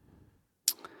day.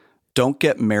 Don't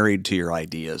get married to your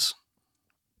ideas.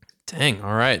 Dang,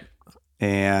 all right.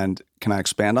 And can I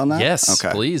expand on that? Yes,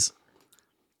 please.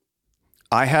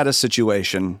 I had a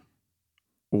situation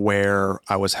where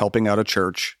I was helping out a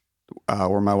church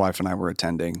where my wife and I were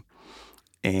attending,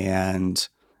 and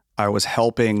I was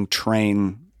helping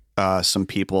train some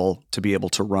people to be able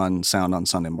to run sound on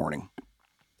Sunday morning.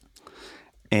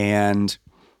 And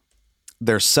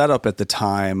their setup at the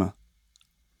time,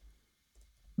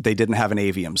 they didn't have an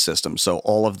AVM system. So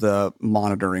all of the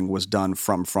monitoring was done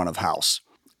from front of house.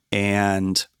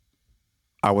 And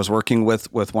I was working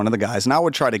with one of the guys, and I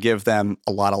would try to give them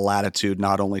a lot of latitude,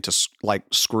 not only to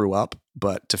screw up,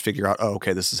 but to figure out, oh,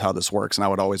 okay, this is how this works. And I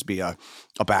would always be a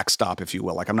backstop, if you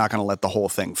will. Like, I'm not going to let the whole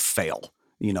thing fail,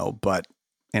 but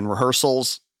in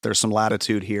rehearsals, there's some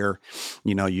latitude here.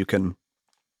 You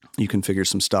can figure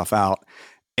some stuff out.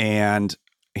 And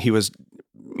he was,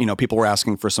 people were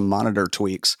asking for some monitor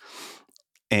tweaks,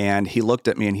 and he looked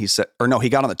at me and he said, he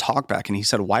got on the talkback and he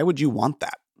said, why would you want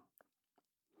that?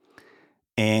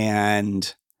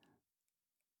 And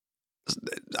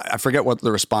I forget what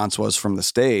the response was from the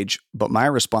stage, but my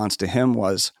response to him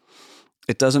was,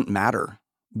 it doesn't matter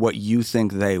what you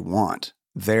think they want.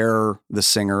 They're the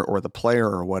singer or the player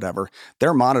or whatever.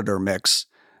 Their monitor mix,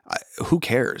 who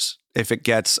cares if it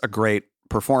gets a great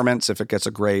performance, if it gets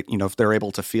a great, if they're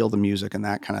able to feel the music and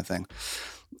that kind of thing.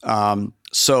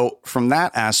 So from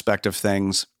that aspect of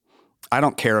things, I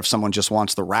don't care if someone just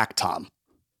wants the rack tom.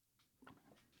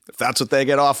 If that's what they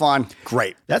get off on,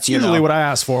 great. That's usually what I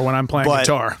ask for when I'm playing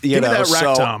guitar. Give me that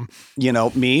rack tom.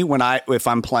 Me, if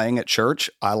I'm playing at church,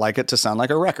 I like it to sound like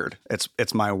a record.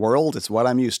 It's my world. It's what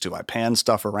I'm used to. I pan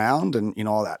stuff around and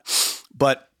all that.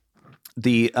 But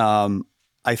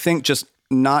I think just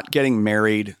not getting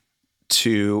married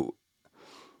to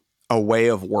a way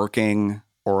of working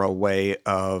or a way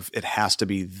of it has to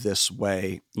be this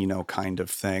way, kind of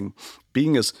thing.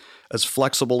 Being as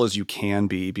flexible as you can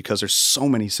be, because there's so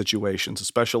many situations,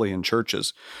 especially in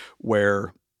churches,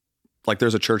 where like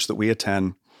there's a church that we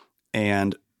attend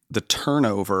and the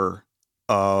turnover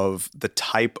of the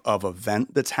type of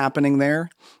event that's happening there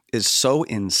is so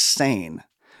insane.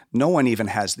 No one even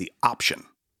has the option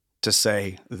to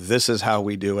say, this is how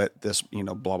we do it, this,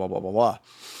 blah, blah, blah, blah, blah.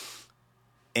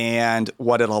 And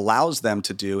what it allows them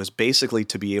to do is basically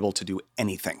to be able to do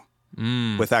anything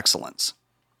with excellence.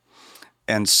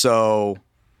 And so,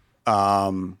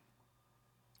 it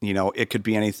could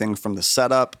be anything from the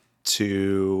setup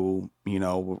to,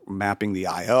 mapping the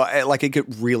IO. Like it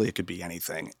could be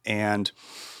anything. And,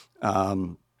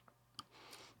 but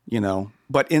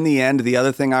in the end, the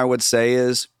other thing I would say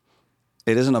is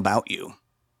it isn't about you.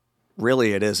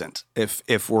 Really, it isn't.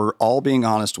 If we're all being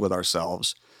honest with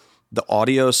ourselves, the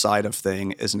audio side of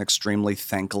thing is an extremely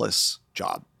thankless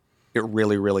job. It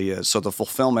really, really is. So the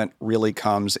fulfillment really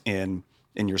comes in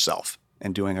yourself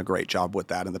and doing a great job with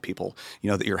that and the people,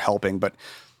 that you're helping. But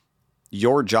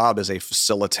your job as a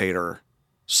facilitator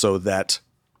so that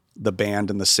the band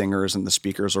and the singers and the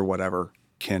speakers or whatever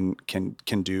can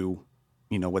do,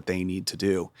 what they need to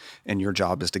do. And your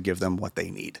job is to give them what they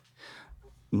need.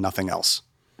 Nothing else,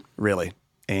 really.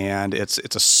 And it's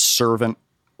a servant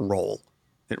role.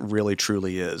 It really,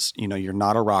 truly is. You're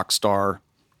not a rock star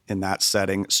in that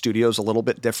setting. Studio's a little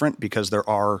bit different because there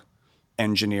are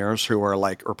engineers who are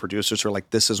or producers who are like,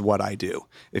 this is what I do.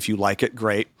 If you like it,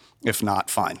 great. If not,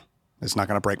 fine. It's not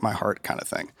going to break my heart kind of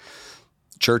thing.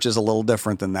 Church is a little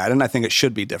different than that. And I think it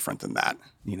should be different than that,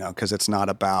 because it's not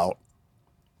about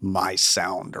my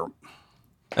sound or...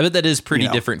 I bet that is pretty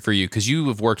different for you because you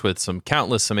have worked with some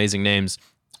countless amazing names.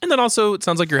 And then also, it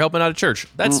sounds like you're helping out a church.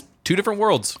 That's two different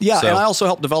worlds. Yeah, and I also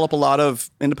help develop a lot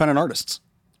of independent artists,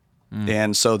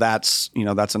 and so that's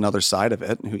another side of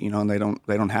it. And they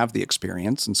don't have the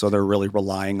experience, and so they're really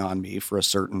relying on me for a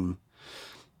certain,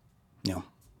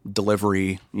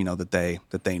 delivery,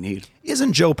 that they need.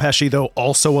 Isn't Joe Pesci though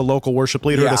also a local worship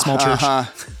leader at a small church?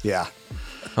 Yeah.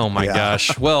 Oh my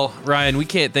gosh. Well, Ryan, we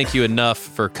can't thank you enough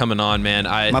for coming on, man.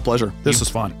 My pleasure. This was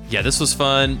fun. Yeah, this was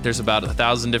fun. There's about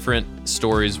 1,000 different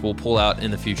stories we'll pull out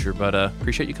in the future, but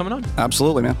appreciate you coming on.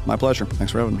 Absolutely, man. My pleasure.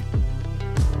 Thanks for having me.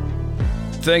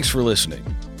 Thanks for listening.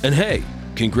 And hey,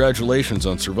 congratulations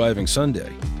on surviving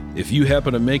Sunday. If you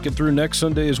happen to make it through next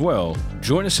Sunday as well,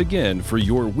 join us again for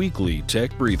your weekly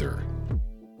Tech Breather.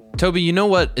 Toby, you know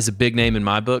what is a big name in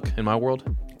my book, in my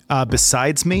world?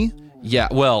 Besides me? Yeah,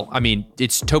 well, I mean,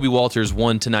 it's Toby Walters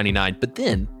 1 to 99, but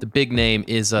then the big name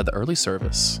is the early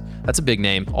service. That's a big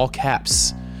name, all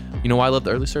caps. You know why I love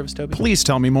the early service, Toby? Please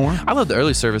tell me more. I love the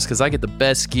early service because I get the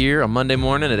best gear on Monday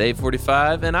morning at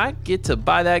 8:45, and I get to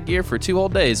buy that gear for 2 whole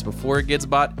days before it gets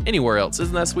bought anywhere else.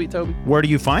 Isn't that sweet, Toby? Where do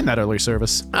you find that early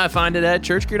service? I find it at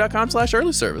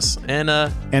churchgear.com/early service.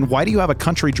 And why do you have a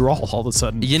country drawl all of a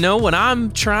sudden? When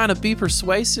I'm trying to be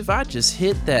persuasive, I just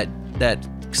hit that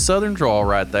southern drawl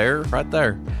right there.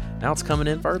 Now it's coming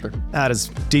in further. That is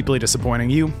deeply disappointing.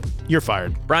 You're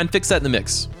fired. Brian, fix that in the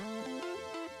mix.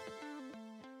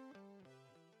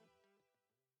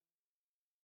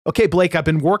 Okay, Blake, I've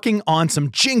been working on some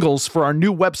jingles for our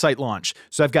new website launch.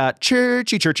 So I've got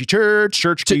church gear.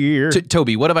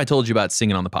 Toby, what have I told you about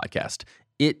singing on the podcast?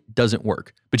 It doesn't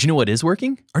work. But you know what is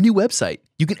working? Our new website.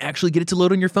 You can actually get it to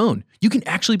load on your phone. You can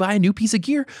actually buy a new piece of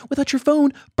gear without your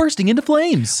phone bursting into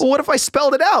flames. Well, what if I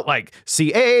spelled it out like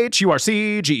CHURCGER?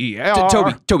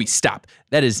 Toby, stop.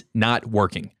 That is not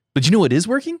working. But you know what is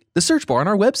working? The search bar on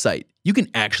our website. You can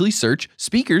actually search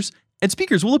speakers and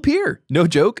speakers will appear. No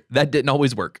joke, that didn't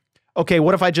always work. Okay,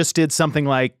 what if I just did something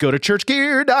like go to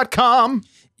churchgear.com?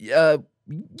 You know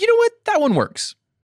what? That one works.